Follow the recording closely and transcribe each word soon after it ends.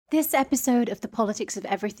This episode of The Politics of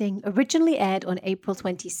Everything originally aired on April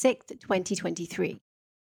 26th, 2023.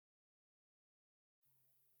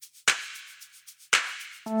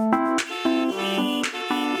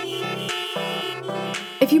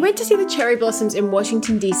 If you went to see the cherry blossoms in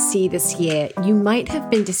Washington, D.C. this year, you might have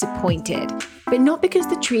been disappointed, but not because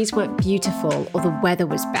the trees weren't beautiful or the weather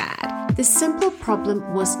was bad. The simple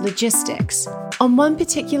problem was logistics. On one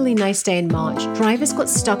particularly nice day in March, drivers got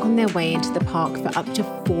stuck on their way into the park for up to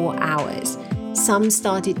 4 hours. Some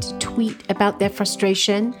started to tweet about their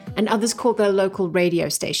frustration, and others called their local radio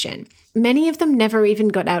station. Many of them never even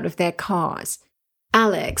got out of their cars.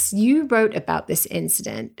 Alex, you wrote about this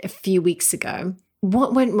incident a few weeks ago.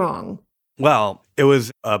 What went wrong? Well, it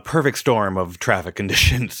was a perfect storm of traffic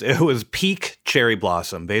conditions. It was peak cherry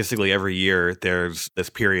blossom. Basically, every year there's this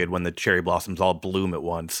period when the cherry blossoms all bloom at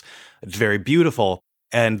once. It's very beautiful.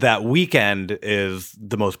 And that weekend is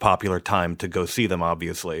the most popular time to go see them,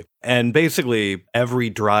 obviously. And basically, every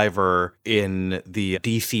driver in the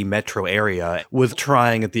DC metro area was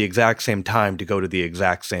trying at the exact same time to go to the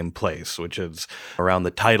exact same place, which is around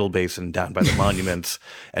the tidal basin down by the monuments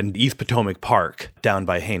and East Potomac Park down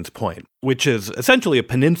by Haines Point, which is essentially a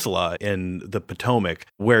peninsula in the Potomac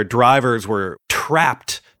where drivers were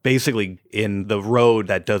trapped basically in the road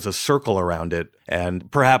that does a circle around it.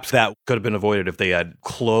 And perhaps that could have been avoided if they had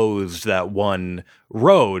closed that one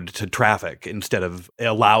road to traffic instead of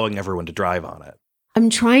allowing everyone to drive on it. I'm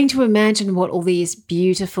trying to imagine what all these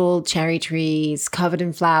beautiful cherry trees covered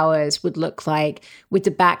in flowers would look like with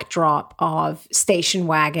the backdrop of station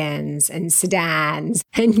wagons and sedans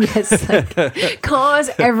and just like cars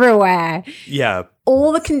everywhere. Yeah.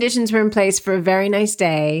 All the conditions were in place for a very nice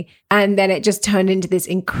day, and then it just turned into this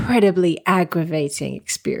incredibly aggravating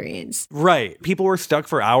experience. Right. People were stuck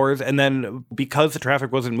for hours, and then because the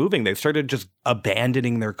traffic wasn't moving, they started just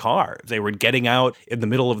abandoning their cars. They were getting out in the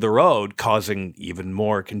middle of the road, causing even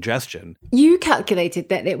more congestion. You calculated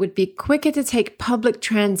that it would be quicker to take public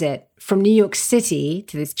transit from New York City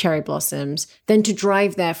to these cherry blossoms than to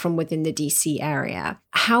drive there from within the DC area.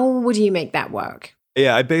 How would you make that work?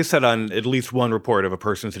 Yeah, I based that on at least one report of a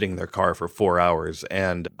person sitting in their car for 4 hours,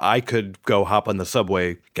 and I could go hop on the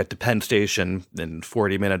subway, get to Penn Station in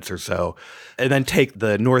 40 minutes or so, and then take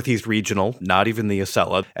the Northeast Regional, not even the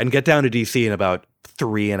Acela, and get down to DC in about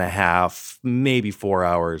 3.5, maybe 4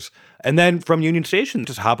 hours. And then from Union Station,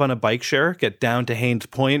 just hop on a bike share, get down to Haines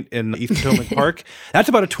Point in East Potomac Park. That's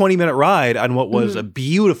about a 20-minute ride on what was a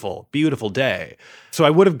beautiful, beautiful day. So I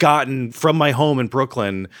would have gotten from my home in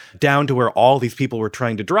Brooklyn down to where all these people were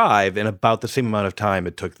trying to drive in about the same amount of time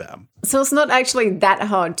it took them. So it's not actually that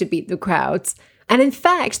hard to beat the crowds. And in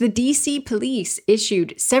fact, the DC police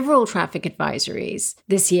issued several traffic advisories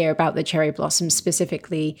this year about the cherry blossoms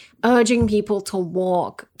specifically, urging people to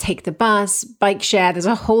walk, take the bus, bike share. There's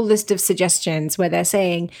a whole list of suggestions where they're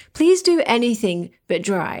saying, please do anything but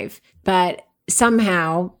drive. But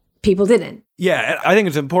somehow people didn't. Yeah, I think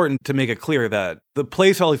it's important to make it clear that the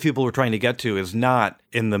place all these people were trying to get to is not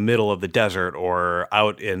in the middle of the desert or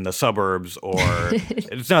out in the suburbs or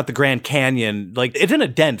it's not the Grand Canyon. Like, it's in a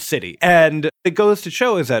dense city. And it goes to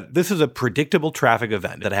show is that this is a predictable traffic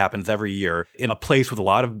event that happens every year in a place with a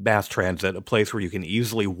lot of mass transit, a place where you can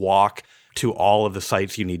easily walk to all of the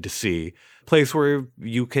sites you need to see. Place where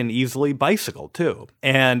you can easily bicycle too.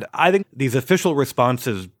 And I think these official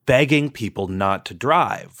responses begging people not to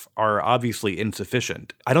drive are obviously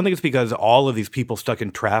insufficient. I don't think it's because all of these people stuck in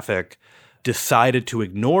traffic decided to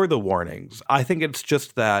ignore the warnings. I think it's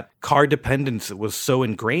just that car dependence was so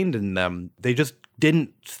ingrained in them, they just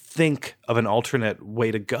didn't think of an alternate way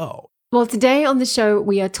to go. Well, today on the show,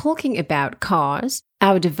 we are talking about cars,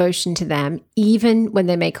 our devotion to them, even when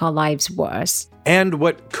they make our lives worse. And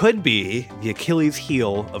what could be the Achilles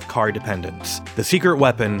heel of car dependence, the secret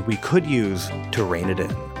weapon we could use to rein it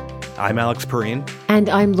in. I'm Alex Perrine. And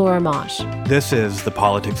I'm Laura Marsh. This is The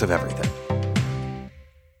Politics of Everything.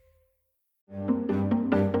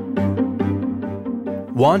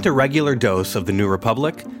 Want a regular dose of the New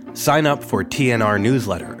Republic? Sign up for TNR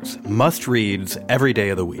newsletters, must-reads every day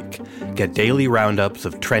of the week. Get daily roundups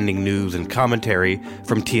of trending news and commentary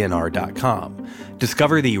from TNR.com.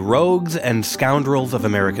 Discover the rogues and scoundrels of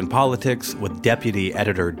American politics with Deputy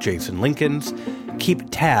Editor Jason Linkins.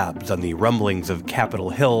 Keep tabs on the rumblings of Capitol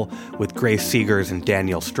Hill with Grace Seegers and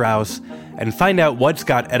Daniel Strauss. And find out what's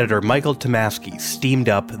got Editor Michael Tomasky steamed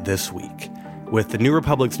up this week. With the New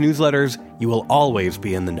Republic's newsletters, you will always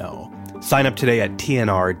be in the know. Sign up today at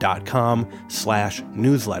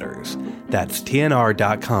tnr.com/newsletters. That's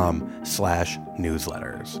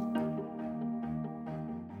tnr.com/newsletters.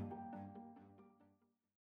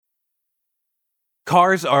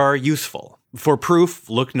 Cars are useful. For proof,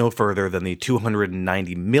 look no further than the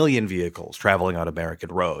 290 million vehicles traveling on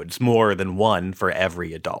American roads, more than one for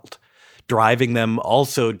every adult. Driving them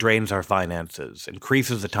also drains our finances,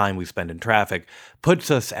 increases the time we spend in traffic,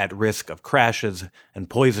 puts us at risk of crashes, and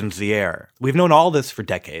poisons the air. We've known all this for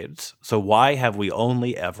decades, so why have we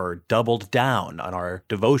only ever doubled down on our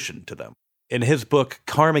devotion to them? In his book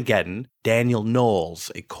Carmageddon, Daniel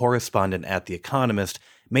Knowles, a correspondent at The Economist,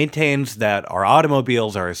 maintains that our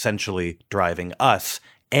automobiles are essentially driving us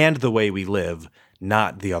and the way we live,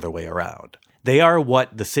 not the other way around. They are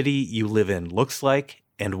what the city you live in looks like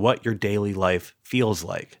and what your daily life feels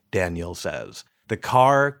like, Daniel says. The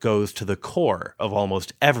car goes to the core of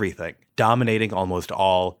almost everything, dominating almost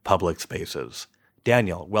all public spaces.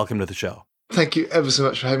 Daniel, welcome to the show. Thank you ever so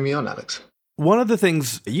much for having me on, Alex. One of the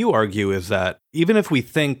things you argue is that even if we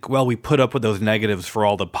think, well, we put up with those negatives for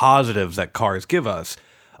all the positives that cars give us,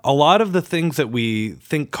 a lot of the things that we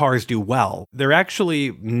think cars do well, they're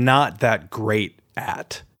actually not that great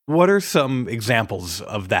at. What are some examples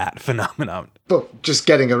of that phenomenon? Well, just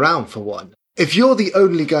getting around for one. If you're the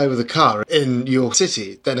only guy with a car in your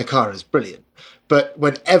city, then a car is brilliant. But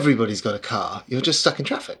when everybody's got a car, you're just stuck in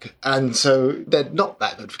traffic. And so they're not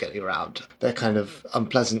that good for getting around. They're kind of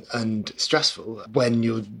unpleasant and stressful when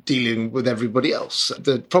you're dealing with everybody else.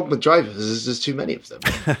 The problem with drivers is there's too many of them.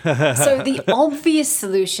 So the obvious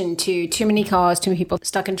solution to too many cars, too many people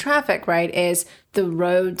stuck in traffic, right, is the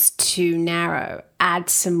roads too narrow, add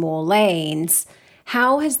some more lanes.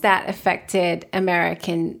 How has that affected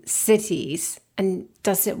American cities? And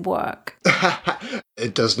does it work?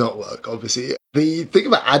 It does not work, obviously. The thing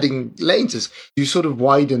about adding lanes is you sort of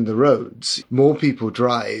widen the roads. More people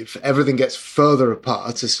drive. Everything gets further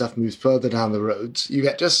apart as stuff moves further down the roads. You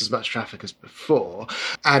get just as much traffic as before.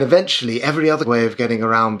 And eventually, every other way of getting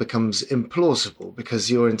around becomes implausible because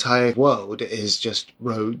your entire world is just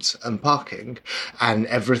roads and parking. And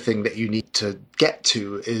everything that you need to get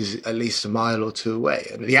to is at least a mile or two away.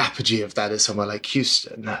 And the apogee of that is somewhere like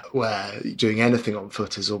Houston, where doing anything on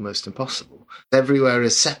foot is almost impossible. Everywhere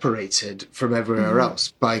is separated from everywhere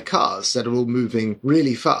else by cars that are all moving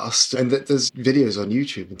really fast. And there's videos on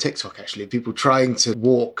YouTube and TikTok, actually, of people trying to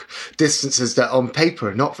walk distances that on paper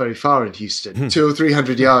are not very far in Houston, 200 or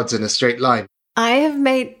 300 yards in a straight line. I have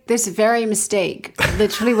made this very mistake,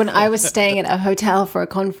 literally when I was staying at a hotel for a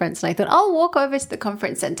conference, and I thought, I'll walk over to the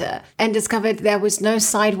conference center, and discovered there was no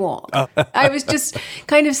sidewalk. I was just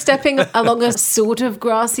kind of stepping along a sort of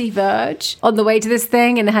grassy verge on the way to this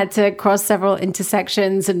thing and had to cross several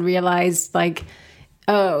intersections and realized, like,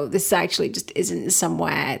 oh, this actually just isn't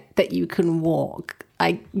somewhere that you can walk.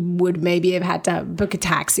 I would maybe have had to book a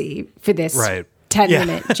taxi for this. Right.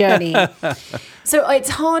 10-minute journey. So it's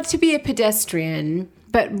hard to be a pedestrian,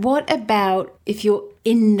 but what about if you're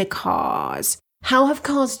in the cars? How have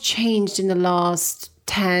cars changed in the last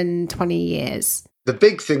 10, 20 years? The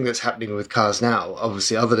big thing that's happening with cars now,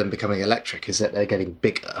 obviously, other than becoming electric, is that they're getting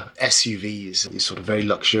bigger. SUVs, these sort of very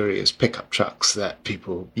luxurious pickup trucks that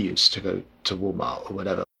people use to go to Walmart or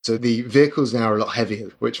whatever. So the vehicles now are a lot heavier,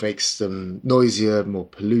 which makes them noisier, more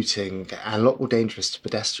polluting, and a lot more dangerous to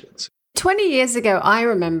pedestrians. 20 years ago, I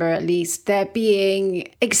remember at least there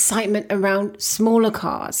being excitement around smaller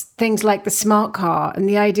cars, things like the smart car. And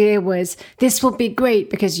the idea was this will be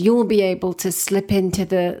great because you'll be able to slip into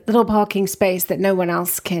the little parking space that no one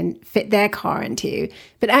else can fit their car into.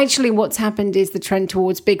 But actually what's happened is the trend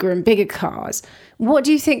towards bigger and bigger cars. What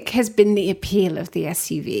do you think has been the appeal of the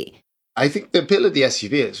SUV? I think the appeal of the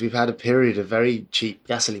SUV is we've had a period of very cheap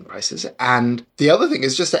gasoline prices. And the other thing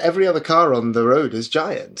is just that every other car on the road is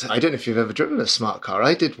giant. I don't know if you've ever driven a smart car.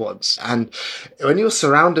 I did once. And when you're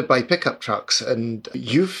surrounded by pickup trucks and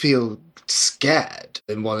you feel scared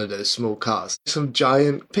in one of those small cars, some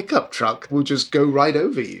giant pickup truck will just go right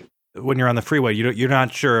over you. When you're on the freeway, you're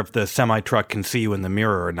not sure if the semi-truck can see you in the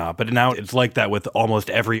mirror or not. But now it's like that with almost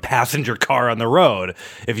every passenger car on the road,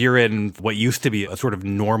 if you're in what used to be a sort of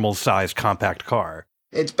normal-sized compact car.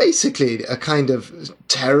 It's basically a kind of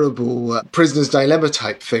terrible prisoner's dilemma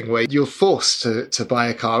type thing where you're forced to buy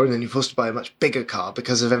a car and then you're forced to buy a much bigger car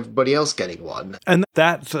because of everybody else getting one. And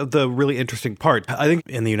that's the really interesting part. I think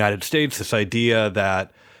in the United States, this idea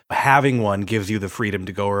that having one gives you the freedom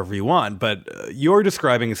to go wherever you want. But you're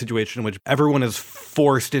describing a situation in which everyone is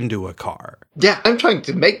forced into a car. Yeah, I'm trying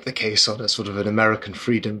to make the case on a sort of an American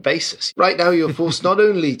freedom basis. Right now, you're forced not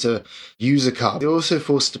only to use a car, you're also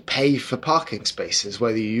forced to pay for parking spaces,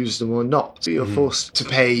 whether you use them or not. So you're forced to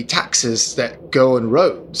pay taxes that go on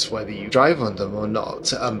roads, whether you drive on them or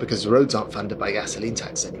not, because the roads aren't funded by gasoline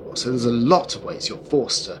tax anymore. So there's a lot of ways you're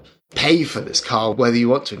forced to pay for this car, whether you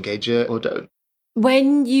want to engage it or don't.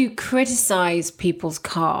 When you criticize people's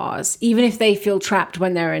cars, even if they feel trapped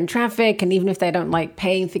when they're in traffic, and even if they don't like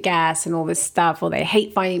paying for gas and all this stuff, or they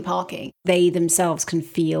hate finding parking, they themselves can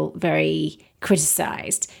feel very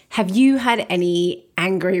criticized. Have you had any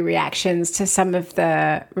angry reactions to some of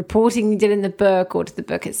the reporting you did in the book or to the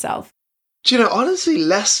book itself? Do you know, honestly,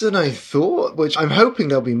 less than I thought, which I'm hoping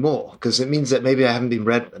there'll be more, because it means that maybe I haven't been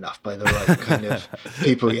read enough by the right kind of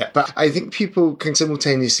people yet. But I think people can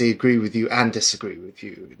simultaneously agree with you and disagree with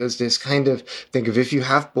you. There's this kind of thing of, if you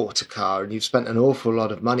have bought a car and you've spent an awful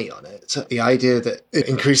lot of money on it, the idea that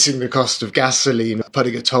increasing the cost of gasoline,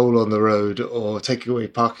 putting a toll on the road, or taking away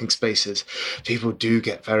parking spaces, people do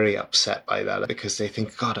get very upset by that, because they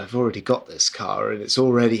think, God, I've already got this car and it's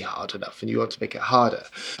already hard enough, and you want to make it harder.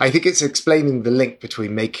 I think it's explaining the link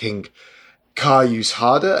between making car use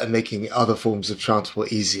harder and making other forms of transport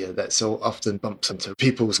easier that so often bumps into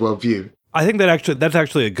people's worldview. I think that's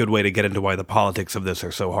actually a good way to get into why the politics of this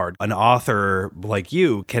are so hard. An author like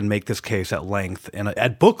you can make this case at length, and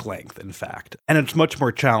at book length, in fact. And it's much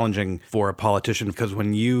more challenging for a politician, because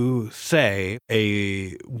when you say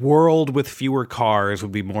a world with fewer cars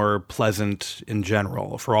would be more pleasant in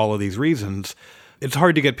general for all of these reasons, it's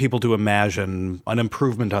hard to get people to imagine an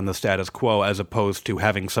improvement on the status quo as opposed to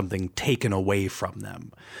having something taken away from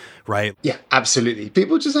them, right? Yeah, absolutely.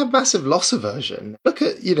 People just have massive loss aversion. Look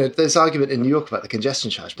at, this argument in New York about the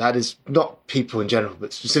congestion charge. That is not people in general,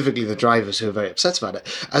 but specifically the drivers who are very upset about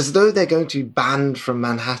it, as though they're going to be banned from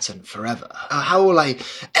Manhattan forever. How will I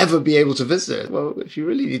ever be able to visit? Well, if you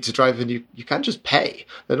really need to drive in, you can just pay.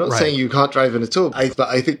 They're not saying you can't drive in at all. But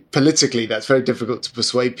I think politically that's very difficult to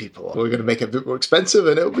persuade people. We're going to make it a bit more expensive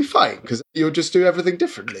and it'll be fine because you'll just do everything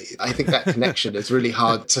differently. I think that connection is really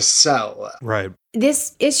hard to sell. Right.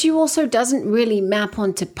 This issue also doesn't really map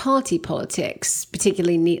onto party politics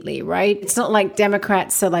particularly neatly, right? It's not like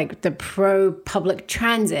Democrats are like the pro-public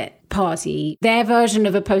transit party. Their version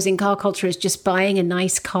of opposing car culture is just buying a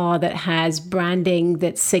nice car that has branding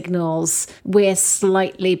that signals we're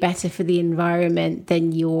slightly better for the environment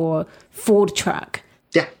than your Ford truck.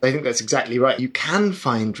 Yeah, I think that's exactly right. You can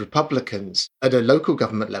find Republicans at a local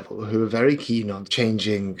government level who are very keen on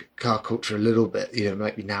changing car culture a little bit. It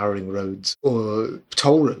might be narrowing roads or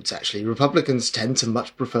toll roads, actually. Republicans tend to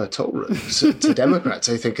much prefer toll roads to Democrats,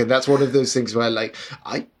 I think. And that's one of those things where,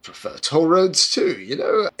 I prefer toll roads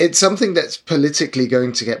too, It's something that's politically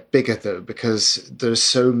going to get bigger, though, because there's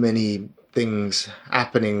so many things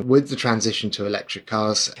happening with the transition to electric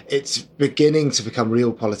cars. It's beginning to become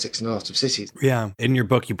real politics in a lot of cities. Yeah. In your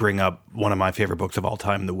book, you bring up one of my favorite books of all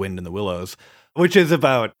time, The Wind in the Willows, which is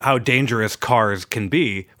about how dangerous cars can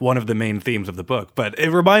be, one of the main themes of the book. But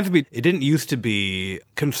it reminds me, it didn't used to be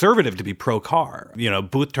conservative to be pro-car.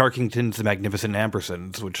 Booth Tarkington's The Magnificent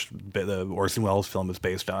Ambersons, which the Orson Welles film is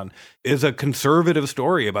based on, is a conservative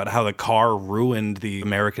story about how the car ruined the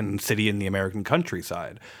American city and the American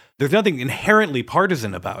countryside. There's nothing inherently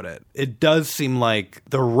partisan about it. It does seem like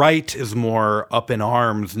the right is more up in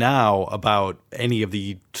arms now about any of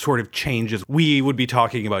the sort of changes we would be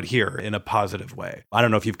talking about here in a positive way. I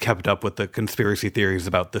don't know if you've kept up with the conspiracy theories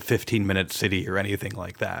about the 15-minute city or anything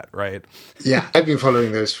like that, right? Yeah, I've been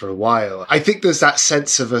following those for a while. I think there's that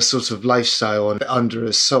sense of a sort of lifestyle under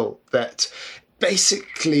assault that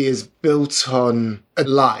basically is built on a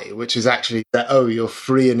lie, which is actually that, you're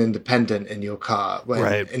free and independent in your car,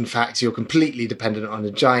 when in fact you're completely dependent on a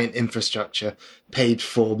giant infrastructure paid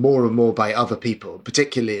for more and more by other people,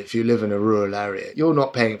 particularly if you live in a rural area. You're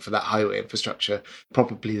not paying for that highway infrastructure.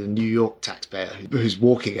 Probably the New York taxpayer who's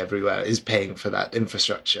walking everywhere is paying for that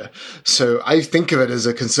infrastructure. So I think of it as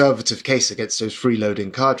a conservative case against those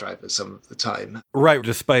freeloading car drivers some of the time. Right.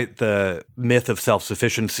 Despite the myth of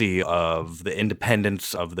self-sufficiency, of the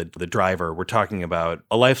independence of the driver, we're talking about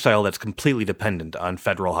a lifestyle that's completely dependent on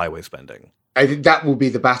federal highway spending. I think that will be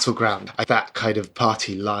the battleground. That kind of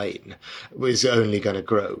party line is only going to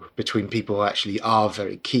grow between people who actually are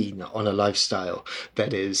very keen on a lifestyle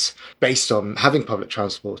that is based on having public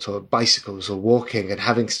transport or bicycles or walking and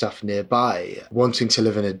having stuff nearby, wanting to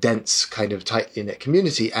live in a dense kind of tightly knit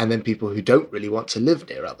community, and then people who don't really want to live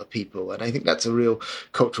near other people. And I think that's a real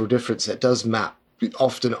cultural difference that does map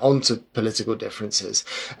often onto political differences.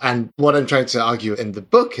 And what I'm trying to argue in the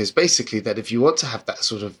book is basically that if you want to have that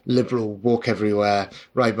sort of liberal walk everywhere,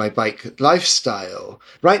 ride my bike lifestyle,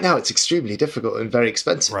 right now it's extremely difficult and very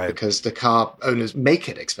expensive because the car owners make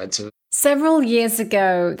it expensive. Several years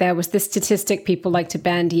ago, there was this statistic people like to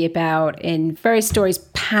bandy about in various stories,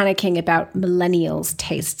 panicking about millennials'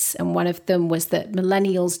 tastes. And one of them was that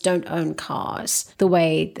millennials don't own cars the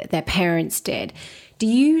way that their parents did. Do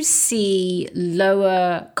you see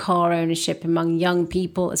lower car ownership among young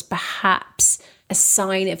people as perhaps a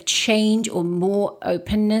sign of change or more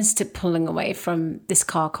openness to pulling away from this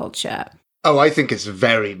car culture? Oh, I think it's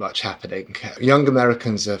very much happening. Young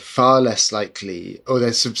Americans are far less likely, or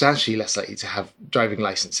they're substantially less likely to have driving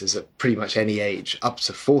licenses at pretty much any age, up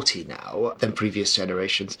to 40 now, than previous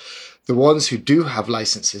generations. The ones who do have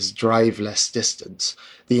licenses drive less distance.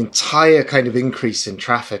 The entire kind of increase in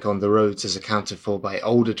traffic on the roads is accounted for by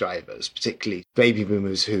older drivers, particularly baby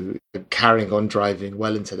boomers who are carrying on driving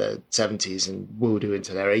well into their 70s and will do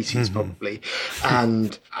into their 80s probably.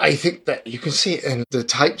 And I think that you can see it in the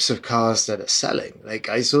types of cars that are selling. Like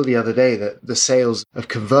I saw the other day that the sales of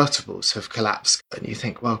convertibles have collapsed. And you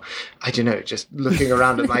think, well, I don't know, just looking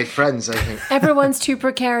around at my friends, I think... Everyone's too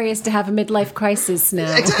precarious to have a midlife crisis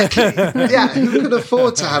now. Exactly. Yeah, who can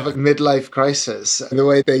afford to have a midlife crisis in the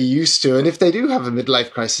way they used to? And if they do have a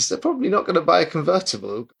midlife crisis, they're probably not going to buy a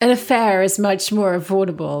convertible. An affair is much more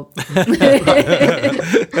affordable.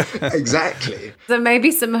 Exactly. So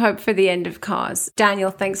maybe some hope for the end of cars. Daniel,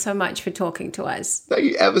 thanks so much for talking to us. Thank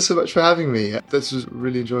you ever so much for having me. This was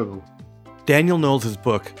really enjoyable. Daniel Knowles'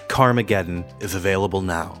 book, Carmageddon, is available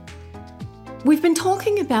now. We've been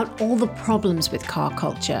talking about all the problems with car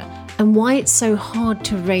culture and why it's so hard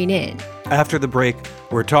to rein in. After the break,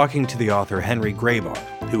 we're talking to the author Henry Graybar,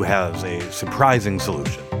 who has a surprising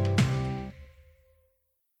solution.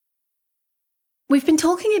 We've been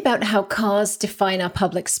talking about how cars define our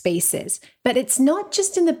public spaces, but it's not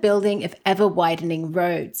just in the building of ever-widening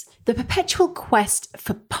roads. The perpetual quest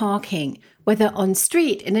for parking, whether on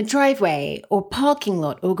street, in a driveway, or parking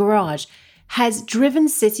lot or garage, has driven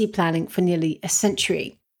city planning for nearly a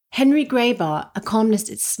century. Henry Graybar, a columnist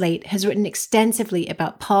at Slate, has written extensively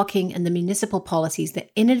about parking and the municipal policies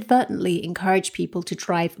that inadvertently encourage people to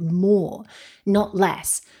drive more, not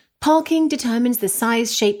less. Parking determines the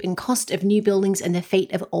size, shape, and cost of new buildings and the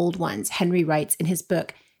fate of old ones, Henry writes in his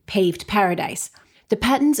book, Paved Paradise. The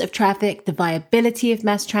patterns of traffic, the viability of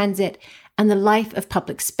mass transit, and the life of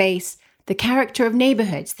public space, the character of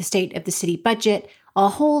neighborhoods, the state of the city budget, our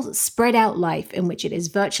whole spread out life in which it is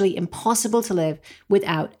virtually impossible to live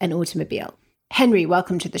without an automobile. Henry,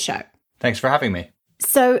 welcome to the show. Thanks for having me.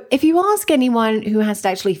 So if you ask anyone who has to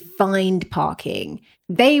actually find parking,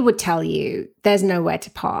 they would tell you there's nowhere to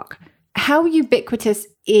park. How ubiquitous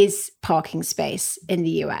is parking space in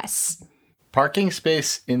the US? Parking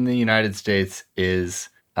space in the United States is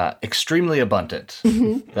extremely abundant.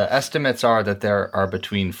 The estimates are that there are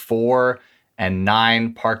between 4 and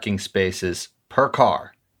 9 parking spaces per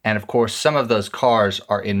car. And of course, some of those cars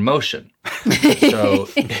are in motion. So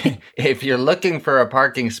if you're looking for a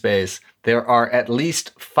parking space, there are at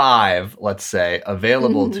least 5, let's say,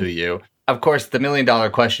 available to you. Of course, the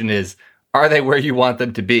million-dollar question is, are they where you want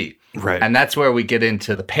them to be? Right. And that's where we get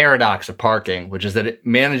into the paradox of parking, which is that it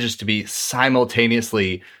manages to be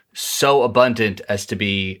simultaneously so abundant as to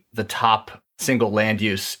be the top single land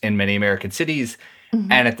use in many American cities.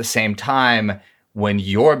 And at the same time, when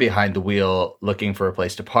you're behind the wheel looking for a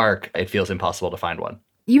place to park, it feels impossible to find one.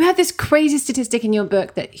 You have this crazy statistic in your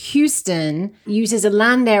book that Houston uses a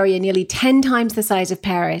land area nearly 10 times the size of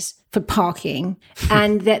Paris for parking,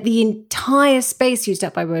 and that the entire space used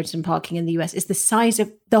up by roads and parking in the US is the size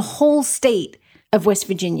of the whole state of West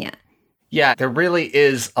Virginia. Yeah, there really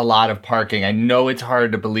is a lot of parking. I know it's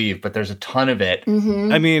hard to believe, but there's a ton of it.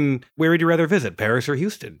 I mean, where would you rather visit, Paris or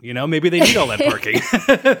Houston? You know, maybe they need all that parking.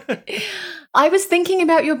 I was thinking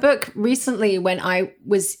about your book recently when I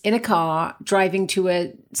was in a car driving to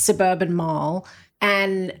a suburban mall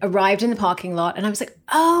and arrived in the parking lot. And I was like,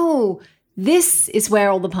 oh, this is where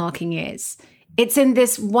all the parking is. It's in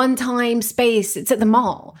this one-time space. It's at the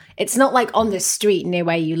mall. It's not like on the street near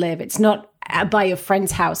where you live. It's not by your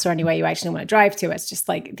friend's house or anywhere you actually want to drive to. It's just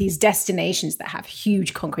like these destinations that have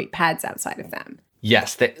huge concrete pads outside of them.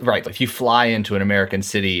 Yes, right. If you fly into an American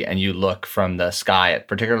city and you look from the sky at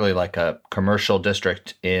particularly like a commercial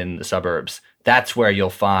district in the suburbs, that's where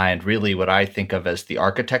you'll find really what I think of as the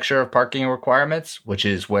architecture of parking requirements, which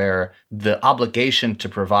is where the obligation to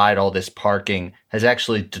provide all this parking has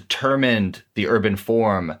actually determined the urban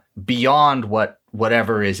form beyond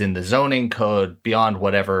whatever is in the zoning code, beyond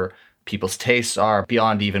whatever people's tastes are,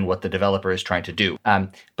 beyond even what the developer is trying to do.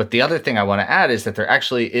 But the other thing I want to add is that there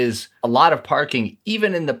actually is a lot of parking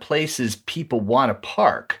even in the places people want to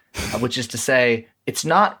park, which is to say it's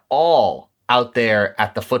not all out there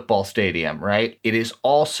at the football stadium, right? It is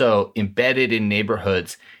also embedded in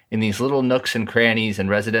neighborhoods in these little nooks and crannies and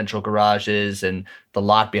residential garages and the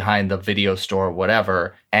lot behind the video store,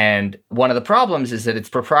 whatever. And one of the problems is that it's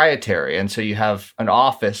proprietary. And so you have an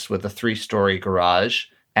office with a 3-story garage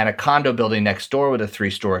and a condo building next door with a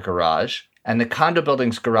 3-story garage. And the condo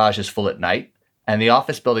building's garage is full at night. and the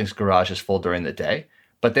office building's garage is full during the day,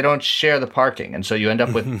 but they don't share the parking. And so you end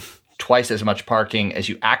up with twice as much parking as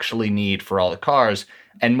you actually need for all the cars,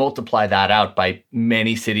 and multiply that out by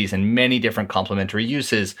many cities and many different complementary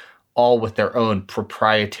uses, all with their own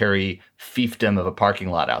proprietary fiefdom of a parking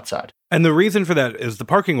lot outside. And the reason for that is the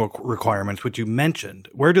parking requirements, which you mentioned.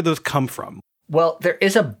 Where do those come from? Well, there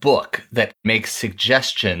is a book that makes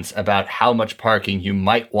suggestions about how much parking you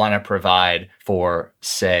might want to provide for,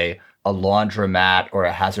 say, a laundromat or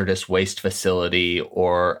a hazardous waste facility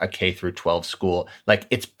or a K through 12 school. Like,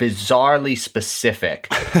 it's bizarrely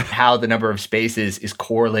specific how the number of spaces is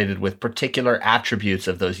correlated with particular attributes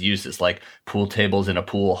of those uses, like pool tables in a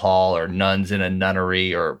pool hall or nuns in a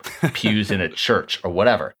nunnery or pews in a church or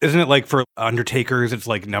whatever. Isn't it like for undertakers, it's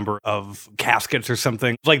like number of caskets or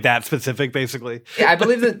something like that specific, basically? Yeah, I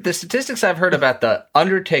believe that the statistics I've heard about the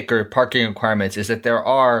undertaker parking requirements is that there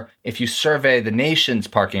are, if you survey the nation's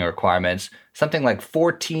parking requirements, something like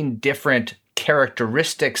 14 different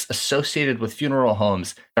characteristics associated with funeral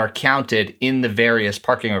homes are counted in the various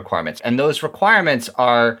parking requirements. And those requirements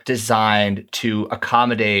are designed to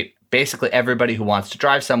accommodate basically everybody who wants to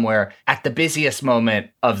drive somewhere at the busiest moment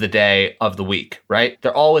of the day of the week, right?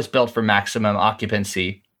 They're always built for maximum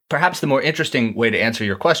occupancy. Perhaps the more interesting way to answer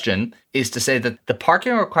your question is to say that the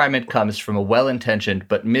parking requirement comes from a well-intentioned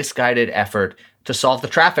but misguided effort to solve the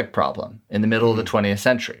traffic problem in the middle of the 20th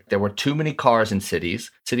century. There were too many cars in cities.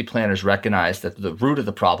 City planners recognized that the root of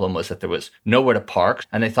the problem was that there was nowhere to park.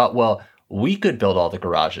 And they thought, well, we could build all the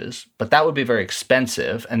garages, but that would be very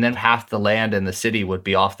expensive. And then half the land in the city would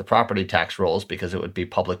be off the property tax rolls because it would be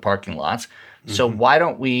public parking lots. So why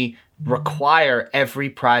don't we require every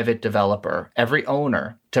private developer, every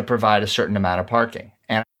owner, to provide a certain amount of parking?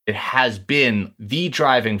 And it has been the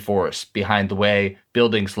driving force behind the way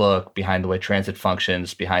buildings look, behind the way transit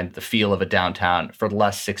functions, behind the feel of a downtown for the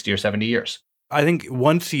last 60 or 70 years. I think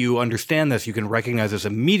once you understand this, you can recognize this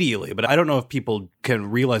immediately. But I don't know if people can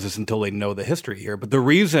realize this until they know the history here. But the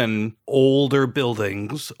reason older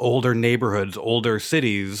buildings, older neighborhoods, older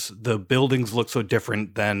cities, the buildings look so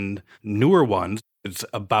different than newer ones, it's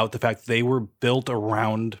about the fact they were built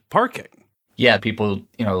around parking. Yeah, people,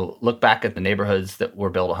 look back at the neighborhoods that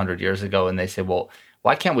were built 100 years ago and they say, well,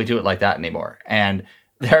 why can't we do it like that anymore? And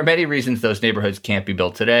there are many reasons those neighborhoods can't be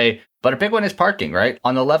built today, but a big one is parking, right?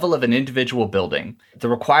 On the level of an individual building, the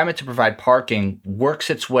requirement to provide parking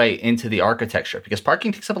works its way into the architecture because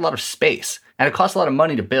parking takes up a lot of space and it costs a lot of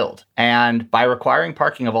money to build. And by requiring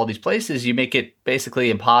parking of all these places, you make it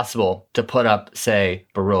basically impossible to put up, say,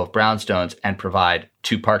 a row of brownstones and provide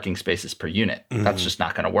 2 parking spaces per unit. That's just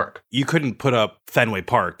not going to work. You couldn't put up Fenway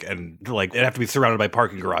Park and it'd have to be surrounded by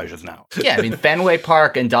parking garages now. Yeah, I mean, Fenway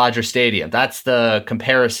Park and Dodger Stadium, that's the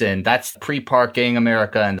comparison. That's pre-parking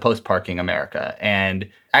America and post-parking America. And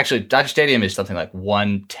actually, Dodger Stadium is something like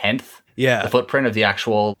 1/10 the footprint of the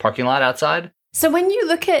actual parking lot outside. So when you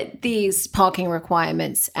look at these parking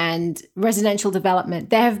requirements and residential development,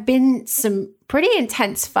 there have been some pretty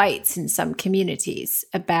intense fights in some communities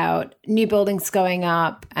about new buildings going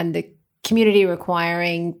up and the community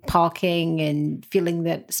requiring parking and feeling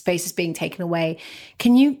that space is being taken away.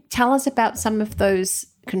 Can you tell us about some of those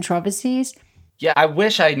controversies? Yeah, I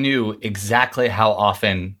wish I knew exactly how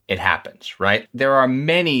often it happens, right? There are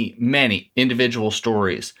many, many individual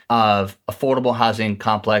stories of affordable housing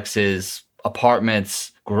complexes,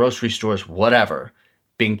 apartments, grocery stores, whatever,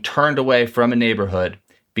 being turned away from a neighborhood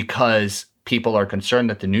because people are concerned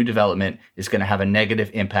that the new development is going to have a negative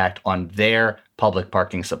impact on their public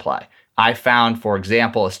parking supply. I found, for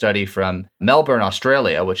example, a study from Melbourne,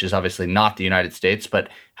 Australia, which is obviously not the United States, but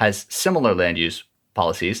has similar land use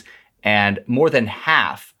policies. And more than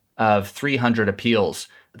half of 300 appeals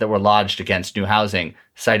that were lodged against new housing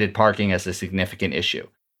cited parking as a significant issue.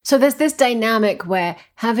 So there's this dynamic where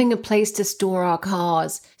having a place to store our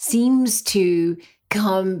cars seems to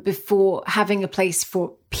come before having a place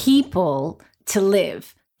for people to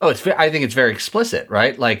live. Oh, I think it's very explicit,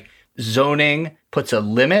 right? Like zoning puts a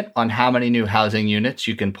limit on how many new housing units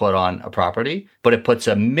you can put on a property, but it puts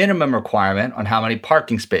a minimum requirement on how many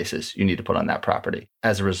parking spaces you need to put on that property.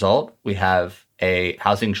 As a result, we have a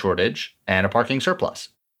housing shortage and a parking surplus.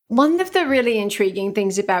 One of the really intriguing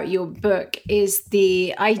things about your book is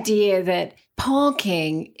the idea that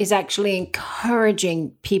parking is actually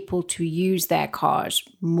encouraging people to use their cars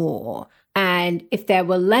more. And if there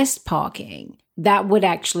were less parking, that would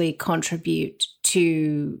actually contribute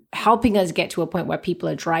to helping us get to a point where people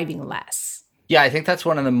are driving less. Yeah, I think that's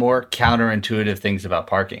one of the more counterintuitive things about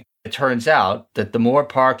parking. It turns out that the more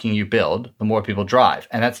parking you build, the more people drive.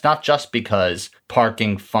 And that's not just because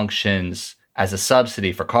parking functions as a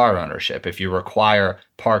subsidy for car ownership. If you require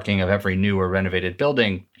parking of every new or renovated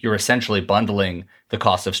building, you're essentially bundling the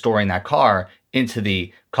cost of storing that car into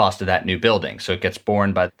the cost of that new building. So it gets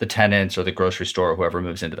borne by the tenants or the grocery store or whoever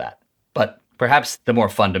moves into that. But perhaps the more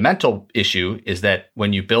fundamental issue is that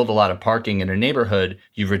when you build a lot of parking in a neighborhood,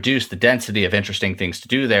 you reduce the density of interesting things to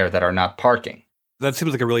do there that are not parking. That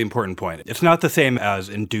seems like a really important point. It's not the same as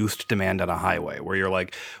induced demand on a highway, where you're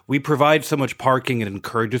like, we provide so much parking, it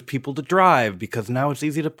encourages people to drive because now it's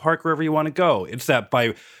easy to park wherever you want to go. It's that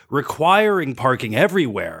by requiring parking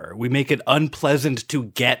everywhere, we make it unpleasant to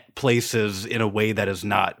get places in a way that is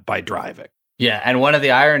not by driving. Yeah, and one of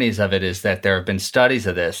the ironies of it is that there have been studies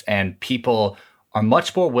of this, and people are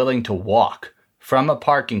much more willing to walk from a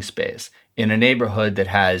parking space in a neighborhood that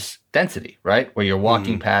has density, right? Where you're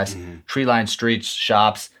walking past tree-lined streets,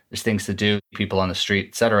 shops, there's things to do, people on the street,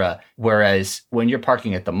 et cetera. Whereas when you're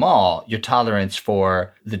parking at the mall, your tolerance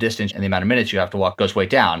for the distance and the amount of minutes you have to walk goes way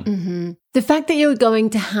down. The fact that you're going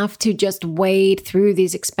to have to just wade through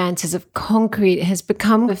these expanses of concrete has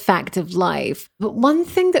become a fact of life. But one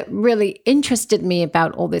thing that really interested me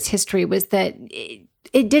about all this history was that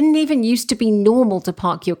it didn't even used to be normal to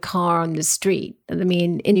park your car on the street. I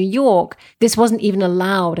mean, in New York, this wasn't even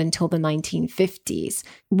allowed until the 1950s.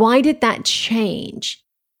 Why did that change?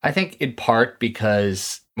 I think in part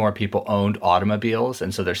because more people owned automobiles,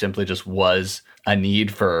 and so there simply just was a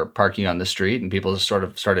need for parking on the street, and people just sort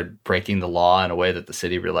of started breaking the law in a way that the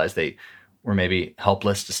city realized they were maybe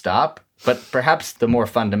helpless to stop. But perhaps the more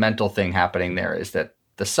fundamental thing happening there is that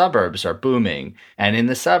the suburbs are booming, and in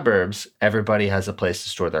the suburbs, everybody has a place to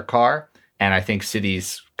store their car, and I think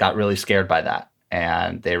cities got really scared by that,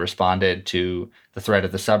 and they responded to the threat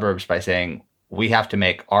of the suburbs by saying, we have to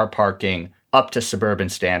make our parking up to suburban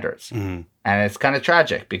standards. And it's kind of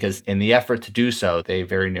tragic because in the effort to do so, they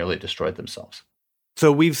very nearly destroyed themselves.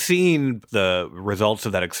 So we've seen the results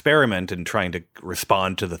of that experiment in trying to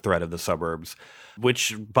respond to the threat of the suburbs,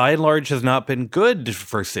 which by and large has not been good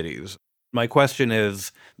for cities. My question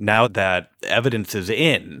is, now that evidence is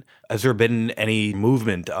in, has there been any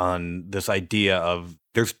movement on this idea of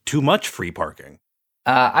there's too much free parking?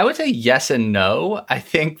 I would say yes and no. I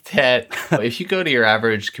think that if you go to your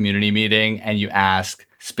average community meeting and you ask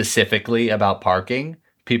specifically about parking,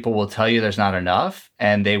 people will tell you there's not enough,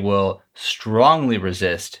 and they will strongly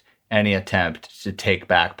resist any attempt to take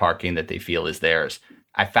back parking that they feel is theirs.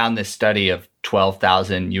 I found this study of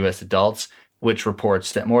 12,000 U.S. adults, which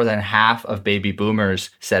reports that more than half of baby boomers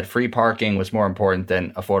said free parking was more important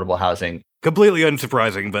than affordable housing. Completely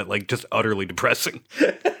unsurprising, but like just utterly depressing.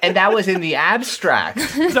 And that was in the abstract.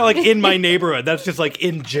 It's not like in my neighborhood. That's just like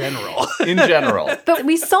in general. In general. But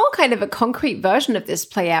we saw kind of a concrete version of this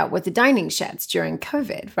play out with the dining sheds during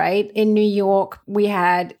COVID, right? In New York, we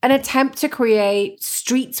had an attempt to create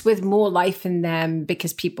streets with more life in them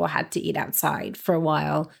because people had to eat outside for a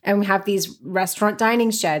while. And we have these restaurant dining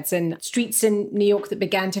sheds and streets in New York that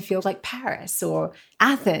began to feel like Paris or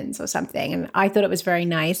Athens or something. And I thought it was very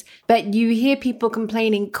nice. But you hear people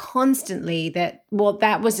complaining constantly that, well,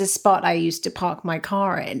 that was a spot I used to park my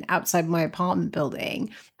car in outside my apartment building.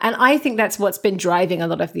 And I think that's what's been driving a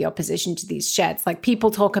lot of the opposition to these sheds. Like,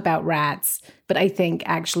 people talk about rats, but I think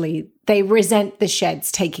actually they resent the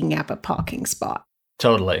sheds taking up a parking spot.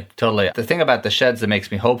 Totally. The thing about the sheds that makes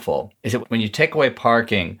me hopeful is that when you take away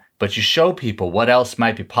parking, but you show people what else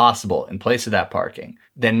might be possible in place of that parking,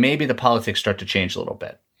 then maybe the politics start to change a little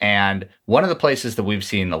bit. And one of the places that we've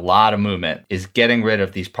seen a lot of movement is getting rid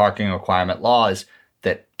of these parking requirement laws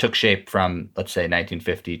that took shape from, let's say,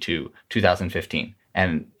 1950 to 2015.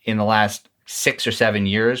 And in the last 6 or 7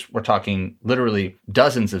 years, we're talking literally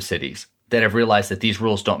dozens of cities that have realized that these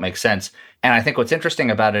rules don't make sense. And I think what's interesting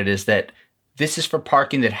about it is that this is for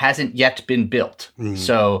parking that hasn't yet been built.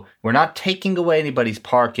 So we're not taking away anybody's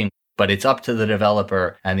parking, but it's up to the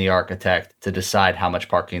developer and the architect to decide how much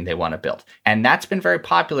parking they want to build. And that's been very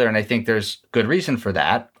popular, and I think there's good reason for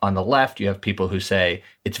that. On the left, you have people who say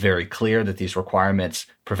it's very clear that these requirements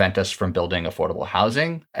prevent us from building affordable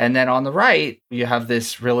housing. And then on the right, you have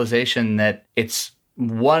this realization that it's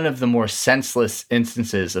one of the more senseless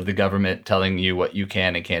instances of the government telling you what you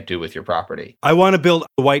can and can't do with your property. I want to build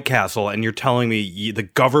a White Castle, and you're telling me the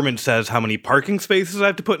government says how many parking spaces I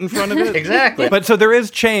have to put in front of it? Exactly. But so there is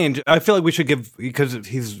change. I feel like we should give, because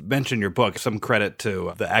he's mentioned your book, some credit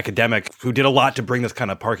to the academic who did a lot to bring this kind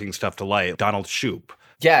of parking stuff to light, Donald Shoup.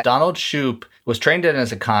 Yeah, Donald Shoup was trained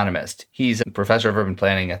as an economist. He's a professor of urban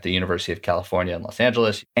planning at the University of California in Los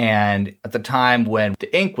Angeles. And at the time when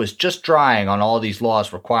the ink was just drying on all these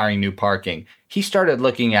laws requiring new parking, he started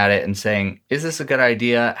looking at it and saying, is this a good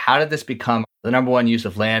idea? How did this become the number one use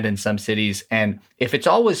of land in some cities? And if it's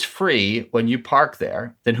always free when you park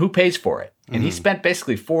there, then who pays for it? And he spent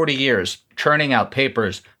basically 40 years churning out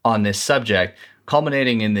papers on this subject,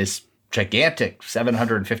 culminating in this gigantic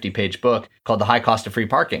 750-page book called The High Cost of Free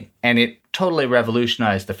Parking. And it totally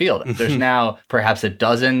revolutionized the field. There's now perhaps a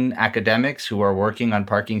dozen academics who are working on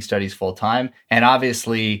parking studies full time, and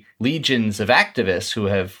obviously legions of activists who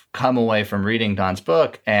have come away from reading Don's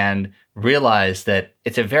book and realized that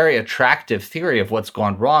it's a very attractive theory of what's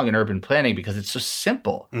gone wrong in urban planning because it's so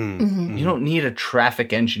simple. You don't need a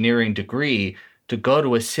traffic engineering degree to go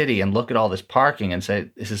to a city and look at all this parking and say,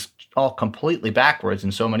 this is all completely backwards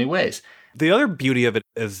in so many ways. The other beauty of it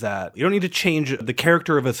is that you don't need to change the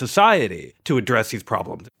character of a society to address these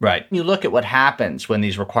problems. Right. You look at what happens when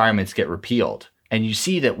these requirements get repealed, and you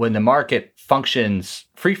see that when the market functions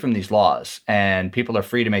free from these laws and people are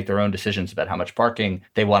free to make their own decisions about how much parking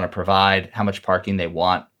they want to provide, how much parking they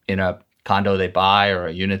want in a condo they buy or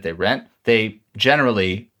a unit they rent, they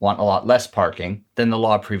generally want a lot less parking than the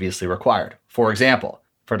law previously required. For example,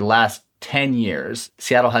 for the last 10 years,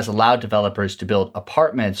 Seattle has allowed developers to build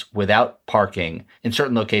apartments without parking in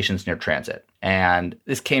certain locations near transit. And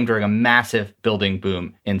this came during a massive building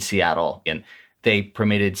boom in Seattle. And they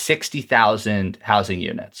permitted 60,000 housing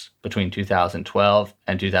units between 2012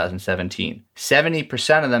 and 2017.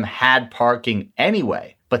 70% of them had parking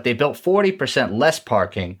anyway, but they built 40% less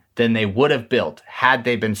parking than they would have built had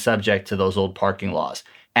they been subject to those old parking laws.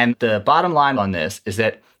 And the bottom line on this is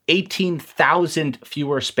that 18,000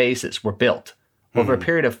 fewer spaces were built over a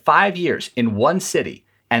period of 5 years in one city.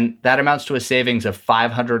 And that amounts to a savings of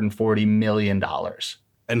 $540 million.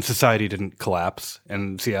 And society didn't collapse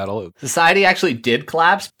in Seattle. Society actually did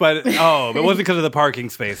collapse. But, it wasn't because of the parking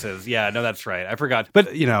spaces. Yeah, no, that's right. I forgot. But,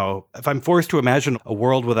 if I'm forced to imagine a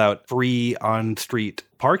world without free on-street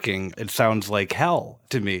parking, it sounds like hell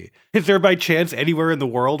to me. Is there by chance anywhere in the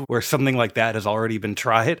world where something like that has already been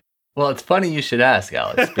tried? Well, it's funny you should ask,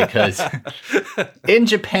 Alex, because in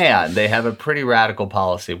Japan, they have a pretty radical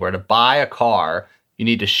policy where to buy a car, you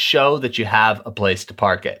need to show that you have a place to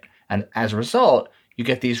park it. And as a result, you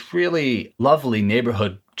get these really lovely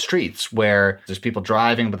neighborhood streets where there's people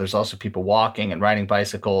driving, but there's also people walking and riding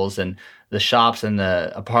bicycles, and the shops and the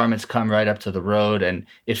apartments come right up to the road. And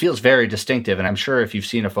it feels very distinctive. And I'm sure if you've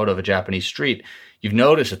seen a photo of a Japanese street, you've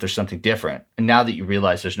noticed that there's something different. And now that you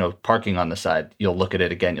realize there's no parking on the side, you'll look at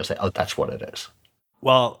it again. You'll say, oh, that's what it is.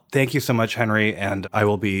 Well, thank you so much, Henry. And I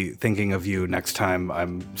will be thinking of you next time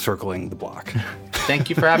I'm circling the block. Thank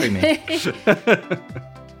you for having me.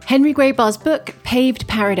 Henry Graybar's book, Paved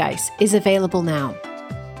Paradise, is available now.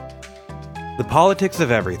 The Politics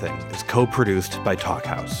of Everything is co-produced by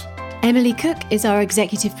Talkhouse. Emily Cook is our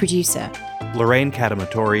executive producer. Lorraine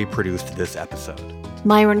Katamatori produced this episode.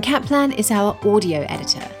 Myron Kaplan is our audio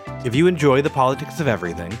editor. If you enjoy The Politics of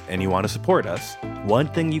Everything and you want to support us, one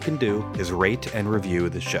thing you can do is rate and review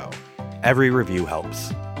the show. Every review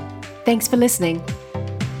helps. Thanks for listening.